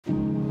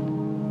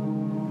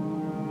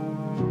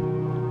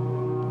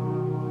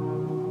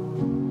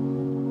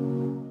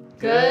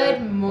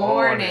Good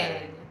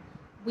morning.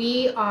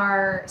 We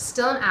are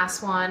still in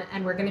Aswan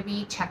and we're going to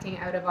be checking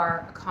out of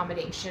our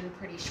accommodation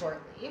pretty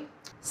shortly.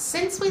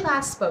 Since we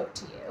last spoke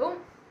to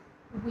you,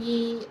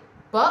 we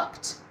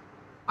booked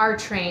our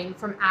train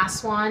from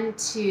Aswan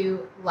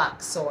to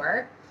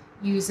Luxor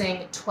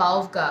using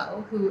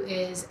 12Go, who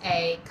is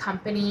a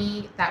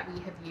company that we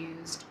have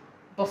used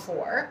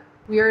before.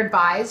 We are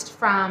advised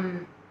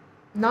from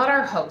not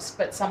our host,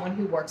 but someone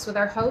who works with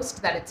our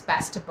host, that it's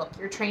best to book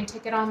your train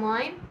ticket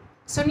online.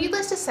 So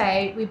needless to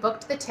say, we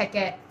booked the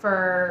ticket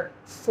for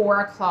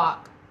 4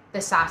 o'clock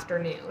this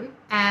afternoon.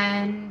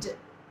 And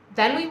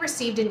then we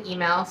received an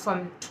email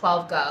from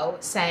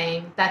 12Go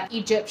saying that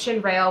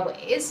Egyptian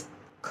Railways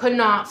could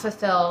not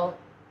fulfill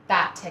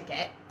that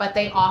ticket, but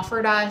they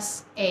offered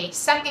us a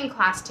second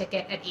class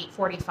ticket at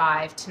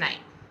 8:45 tonight.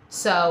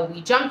 So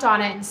we jumped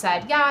on it and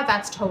said, yeah,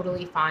 that's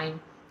totally fine.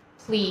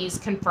 Please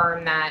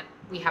confirm that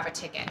we have a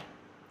ticket.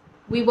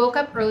 We woke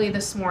up early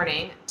this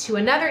morning to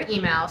another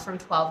email from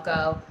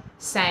 12Go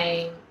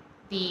saying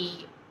the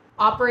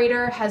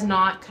operator has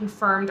not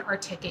confirmed our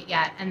ticket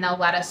yet and they'll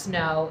let us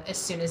know as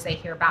soon as they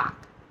hear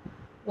back.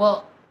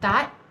 Well,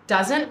 that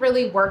doesn't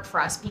really work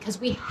for us because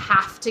we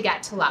have to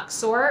get to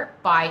Luxor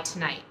by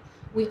tonight.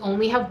 We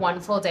only have one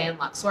full day in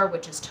Luxor,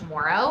 which is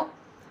tomorrow.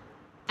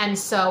 And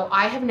so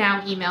I have now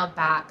emailed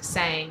back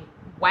saying,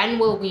 when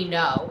will we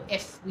know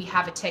if we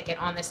have a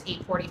ticket on this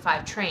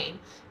 8:45 train?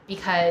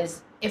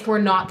 Because if we're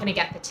not going to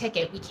get the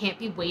ticket, we can't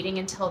be waiting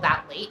until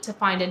that late to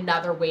find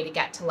another way to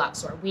get to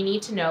Luxor. We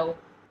need to know,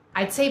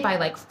 I'd say by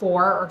like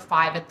 4 or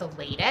 5 at the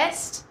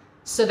latest,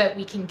 so that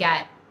we can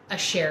get a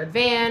shared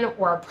van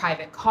or a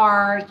private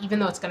car. Even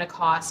though it's going to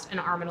cost an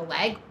arm and a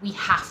leg, we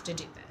have to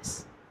do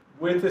this.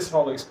 With this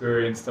whole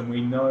experience, then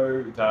we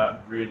know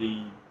that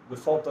really the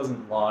fault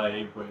doesn't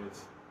lie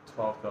with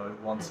 12Go,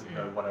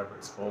 Go, whatever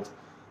it's called,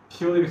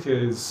 purely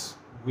because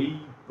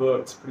we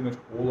booked pretty much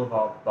all of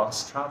our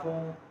bus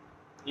travel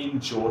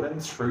in Jordan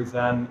through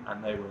them,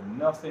 and they were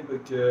nothing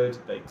but good.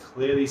 They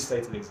clearly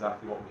stated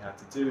exactly what we had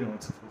to do in order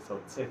to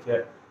fulfill the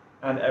ticket,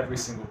 and every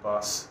single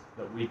bus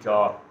that we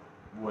got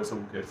was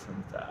all good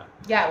from there.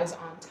 Yeah, it was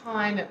on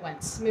time, it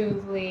went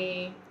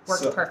smoothly,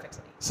 worked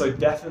perfectly. So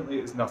definitely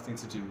it's nothing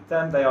to do with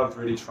them. They are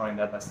really trying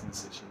their best in the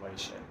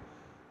situation.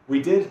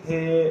 We did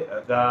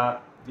hear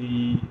that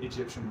the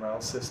Egyptian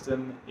rail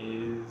system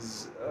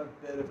is a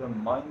bit of a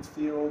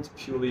minefield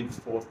purely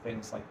for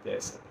things like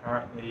this.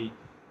 Apparently,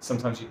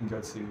 sometimes you can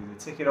go to the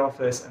ticket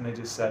office and they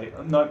just say,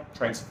 oh, no,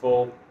 train's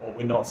full, or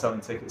we're not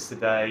selling tickets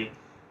today,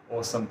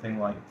 or something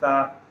like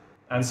that.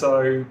 And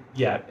so,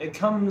 yeah, it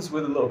comes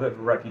with a little bit of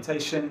a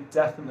reputation.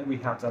 Definitely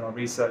we have done our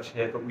research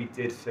here, but we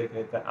did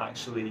figure that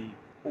actually,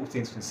 all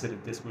things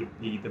considered, this would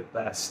be the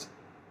best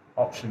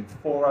option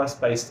for us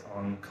based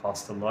on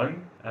cost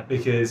alone.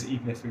 Because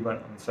even if we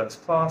went on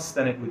first class,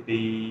 then it would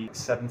be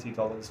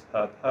 $70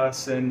 per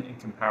person in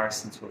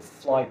comparison to a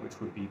flight,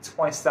 which would be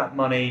twice that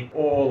money,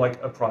 or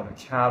like a private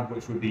cab,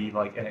 which would be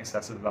like in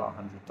excess of about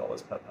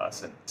 $100 per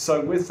person.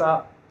 So with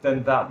that,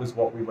 then that was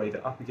what we weighed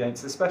it up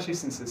against, especially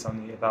since it's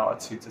only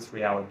about a 2 to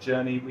 3 hour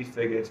journey. We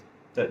figured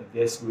that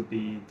this would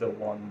be the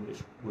one which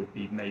would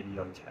be maybe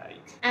okay.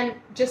 And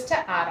just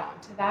to add on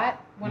to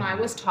that, when I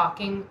was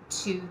talking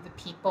to the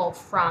people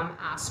from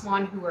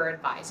Aswan who were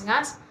advising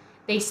us,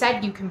 they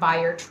said you can buy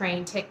your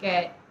train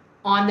ticket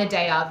on the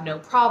day of, no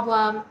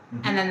problem.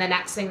 And then the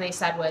next thing they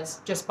said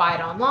was just buy it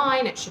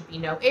online, it should be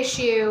no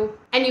issue.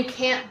 And you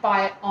can't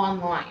buy it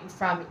online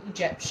from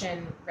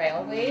Egyptian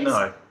Railways.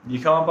 No, you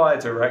can't buy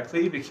it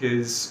directly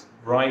because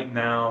right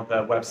now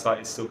their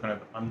website is still kind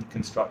of under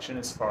construction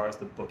as far as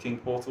the booking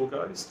portal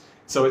goes.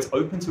 So it's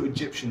open to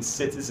Egyptian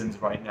citizens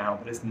right now,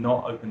 but it's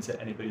not open to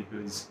anybody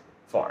who is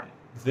foreign.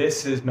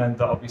 This has meant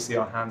that obviously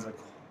our hands are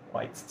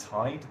quite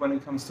tied when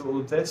it comes to all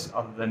of this,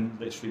 other than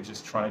literally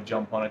just trying to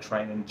jump on a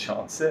train and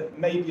chance it.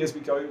 Maybe as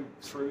we go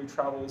through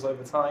travels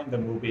over time,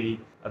 then we'll be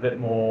a bit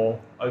more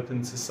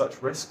open to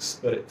such risks,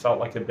 but it felt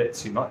like a bit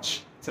too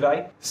much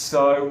today.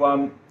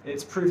 So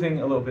it's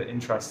proving a little bit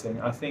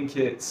interesting. I think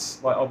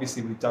it's like,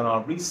 obviously we've done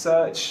our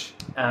research,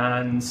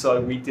 and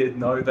so we did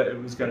know that it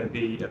was going to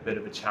be a bit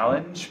of a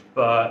challenge,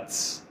 but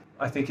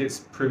I think it's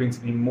proving to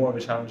be more of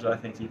a challenge than I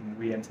think even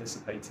we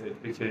anticipated,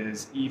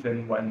 because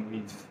even when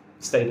we've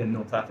stayed in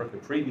North Africa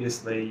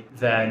previously,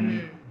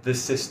 then the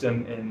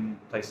system in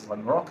places like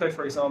Morocco,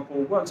 for example,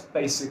 works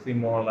basically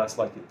more or less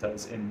like it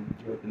does in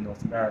Europe and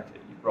North America.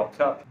 You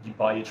rock up, you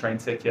buy your train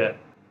ticket,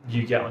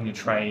 you get on your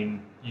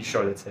train, you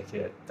show the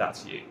ticket,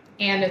 that's you.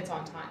 And it's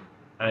on time.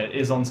 And it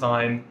is on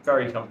time,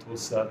 very comfortable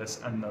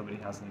service, and nobody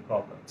has any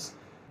problems.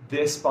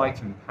 This, by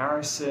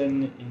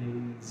comparison,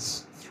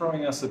 is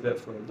throwing us a bit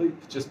for a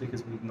loop just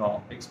because we've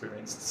not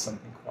experienced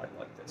something quite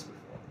like this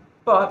before.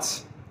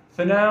 But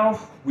for now,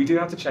 we do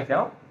have to check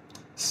out.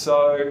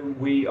 So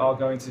we are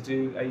going to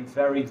do a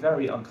very,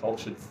 very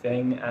uncultured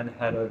thing and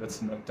head over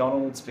to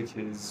McDonald's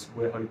because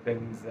we're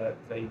hoping that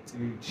they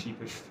do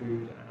cheapish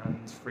food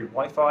and free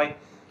Wi-Fi.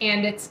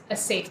 And it's a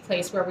safe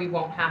place where we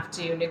won't have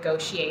to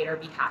negotiate or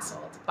be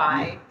hassled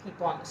by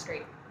people on the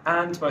street.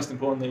 And most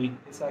importantly,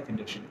 it's air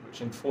conditioned,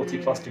 which in 40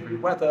 plus degree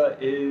weather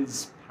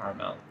is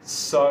paramount.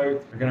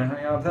 So we're going to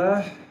hang out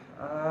there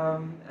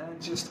and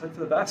just hope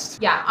for the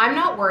best. Yeah, I'm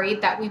not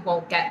worried that we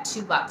won't get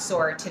to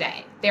Luxor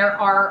today. There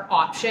are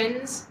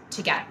options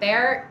to get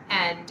there,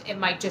 and it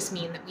might just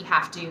mean that we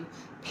have to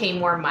pay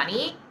more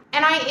money.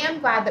 And I am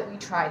glad that we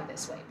tried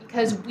this way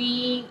because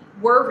we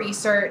were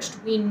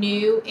researched. We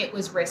knew it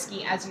was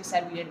risky. As you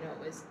said, we didn't know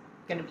it was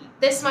going to be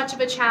this much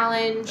of a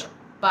challenge,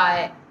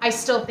 but I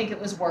still think it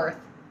was worth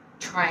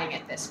trying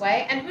it this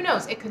way. And who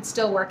knows, it could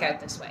still work out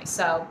this way.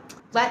 So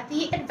let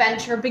the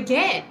adventure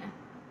begin.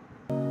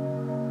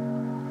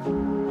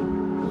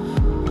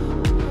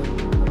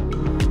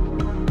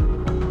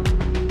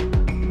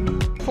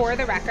 For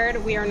the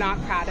record, we are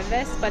not proud of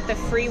this, but the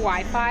free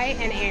Wi-Fi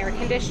and air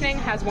conditioning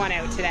has won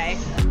out today.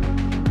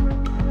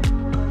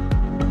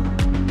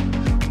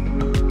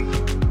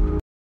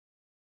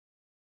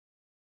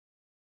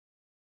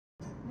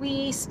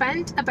 We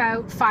spent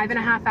about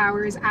 5.5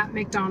 hours at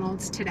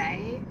McDonald's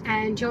today,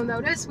 and you'll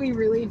notice we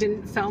really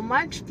didn't film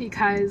much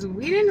because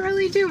we didn't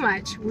really do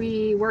much.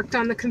 We worked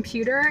on the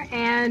computer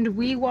and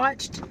we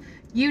watched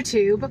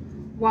YouTube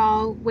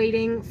while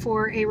waiting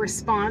for a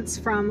response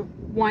from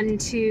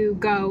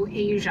One2Go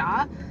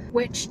Asia,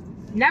 which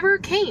never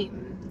came.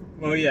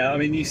 Well, yeah, I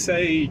mean, you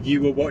say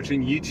you were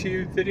watching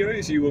YouTube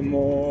videos, you were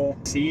more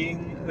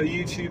seeing a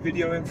YouTube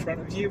video in front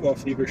of you while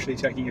feverishly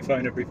checking your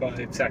phone every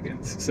 5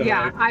 seconds. So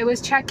yeah, I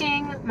was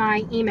checking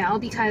my email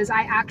because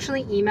I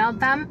actually emailed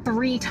them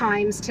 3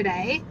 times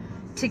today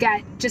to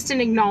get just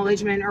an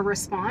acknowledgement or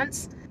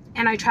response.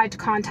 And I tried to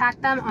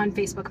contact them on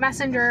Facebook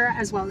Messenger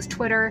as well as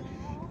Twitter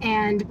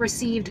and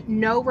received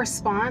no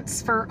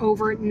response for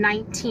over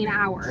 19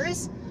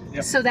 hours.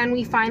 Yep. So then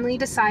we finally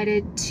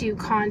decided to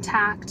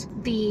contact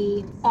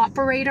the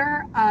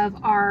operator of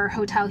our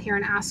hotel here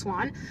in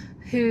Aswan,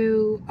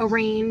 who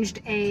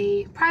arranged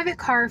a private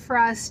car for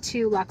us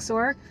to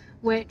Luxor,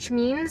 which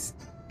means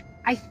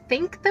I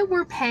think that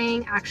we're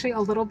paying actually a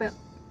little bit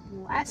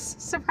less,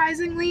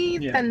 surprisingly,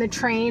 than the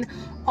train.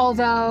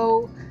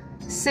 Although,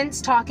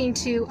 since talking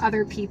to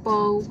other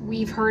people,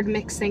 we've heard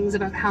mixed things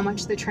about how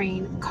much the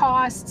train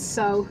costs,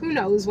 so who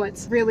knows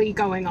what's really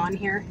going on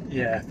here.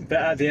 Yeah, but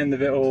at the end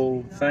of it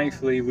all,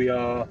 thankfully we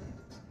are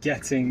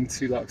getting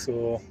to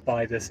Luxor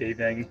by this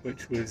evening,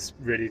 which was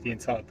really the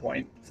entire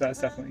point. So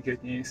that's definitely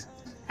good news.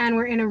 And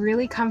we're in a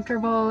really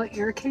comfortable,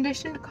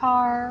 air-conditioned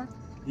car.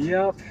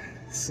 Yep,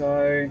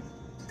 so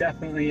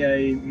definitely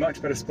a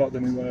much better spot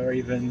than we were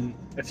even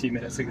a few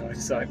minutes ago.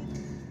 So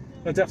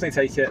I'll definitely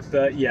take it,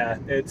 but yeah,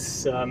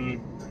 it's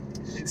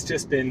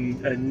just been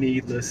a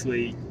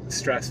needlessly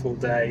stressful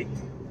day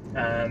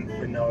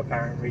for no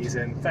apparent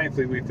reason.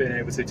 Thankfully, we've been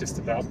able to just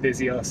about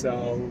busy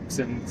ourselves,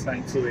 and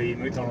thankfully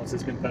McDonald's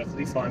has been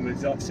perfectly fine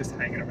with us just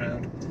hanging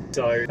around.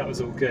 So that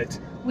was all good.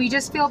 We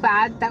just feel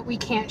bad that we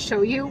can't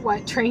show you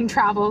what train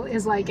travel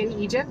is like in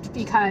Egypt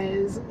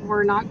because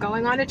we're not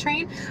going on a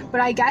train,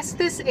 but I guess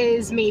this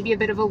is maybe a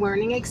bit of a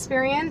learning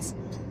experience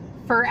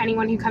for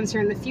anyone who comes here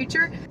in the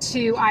future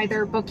to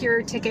either book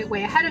your ticket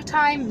way ahead of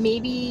time,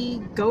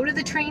 maybe go to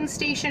the train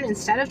station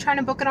instead of trying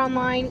to book it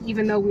online,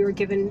 even though we were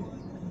given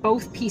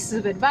both pieces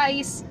of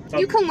advice.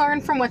 You can learn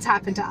from what's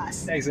happened to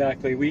us.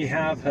 Exactly. We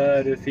have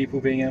heard of people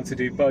being able to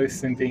do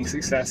both and being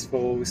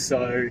successful,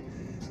 so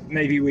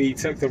maybe we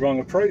took the wrong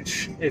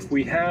approach. If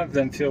we have,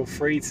 then feel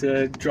free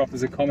to drop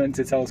us a comment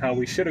to tell us how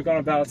we should have gone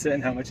about it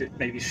and how much it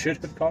maybe should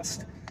have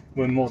cost.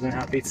 We're more than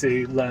happy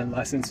to learn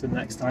lessons for the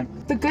next time.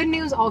 The good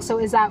news also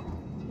is that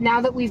now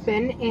that we've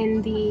been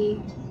in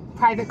the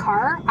private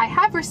car, I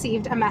have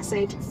received a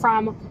message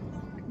from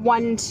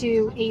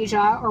One2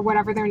 Asia or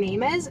whatever their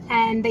name is,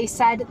 and they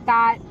said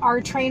that our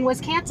train was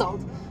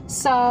canceled.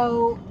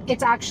 So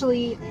it's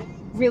actually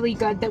really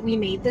good that we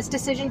made this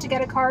decision to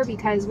get a car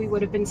because we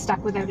would have been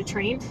stuck without a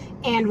train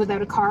and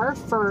without a car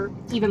for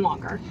even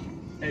longer.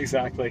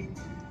 Exactly.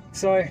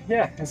 So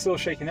yeah, it's all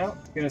shaken out.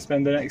 We're going to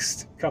spend the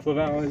next couple of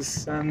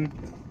hours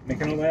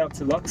making our way up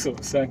to Luxor,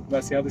 so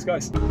let's see how this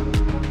goes.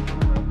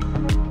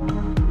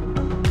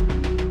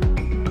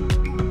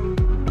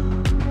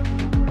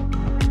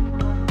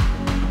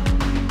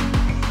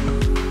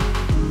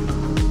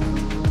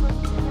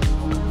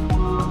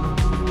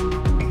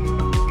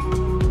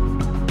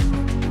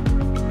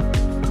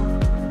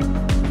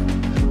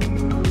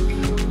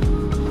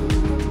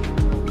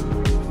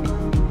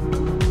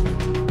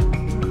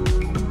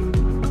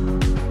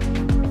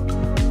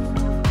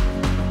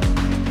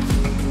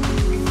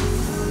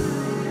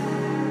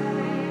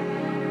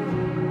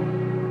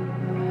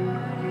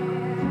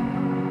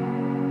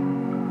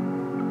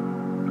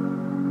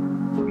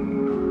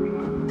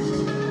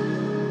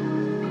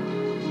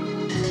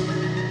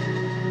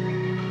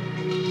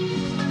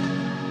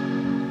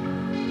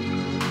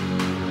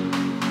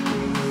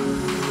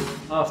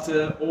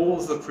 After all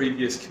the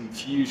previous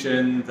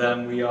confusion,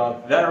 then we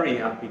are very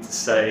happy to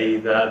say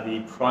that the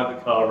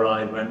private car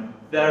ride went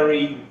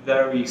very,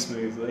 very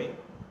smoothly.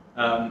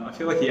 I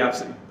feel like he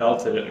absolutely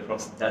belted it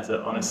across the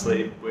desert,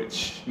 honestly,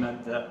 which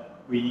meant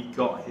that We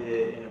got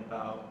here in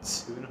about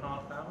 2.5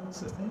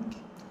 hours, I think.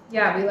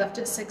 Yeah, we left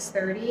at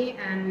 6:30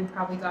 and we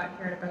probably got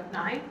here at about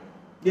 9.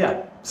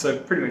 Yeah, so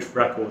pretty much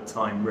record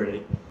time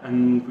really.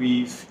 And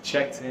we've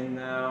checked in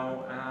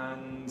now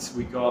and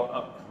we got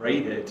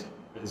upgraded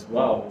as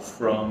well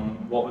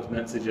from what was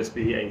meant to just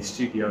be a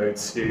studio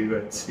to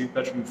a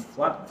 2-bedroom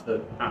flat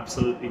for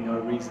absolutely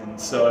no reason.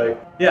 So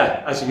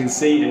yeah, as you can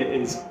see,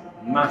 it is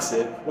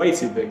massive, way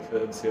too big for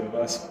the two of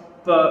us,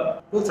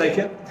 but we'll take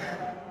it.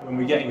 When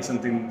we're getting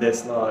something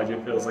this large,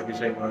 it feels like a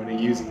shame we're only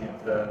using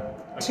it for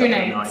a couple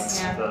of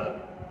nights, yeah.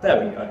 But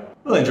there we go.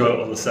 We'll enjoy it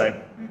all the same.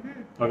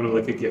 I'm going to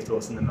look a gift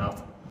horse in the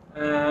mouth.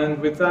 And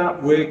with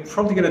that, we're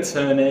probably going to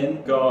turn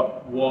in.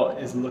 Got what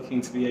is looking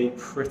to be a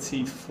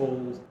pretty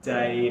full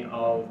day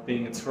of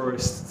being a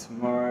tourist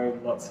tomorrow.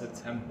 Lots of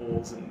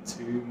temples and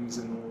tombs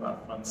and all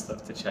that fun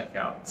stuff to check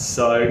out.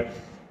 So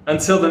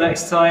until the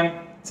next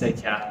time, take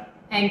care.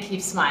 And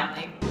keep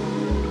smiling.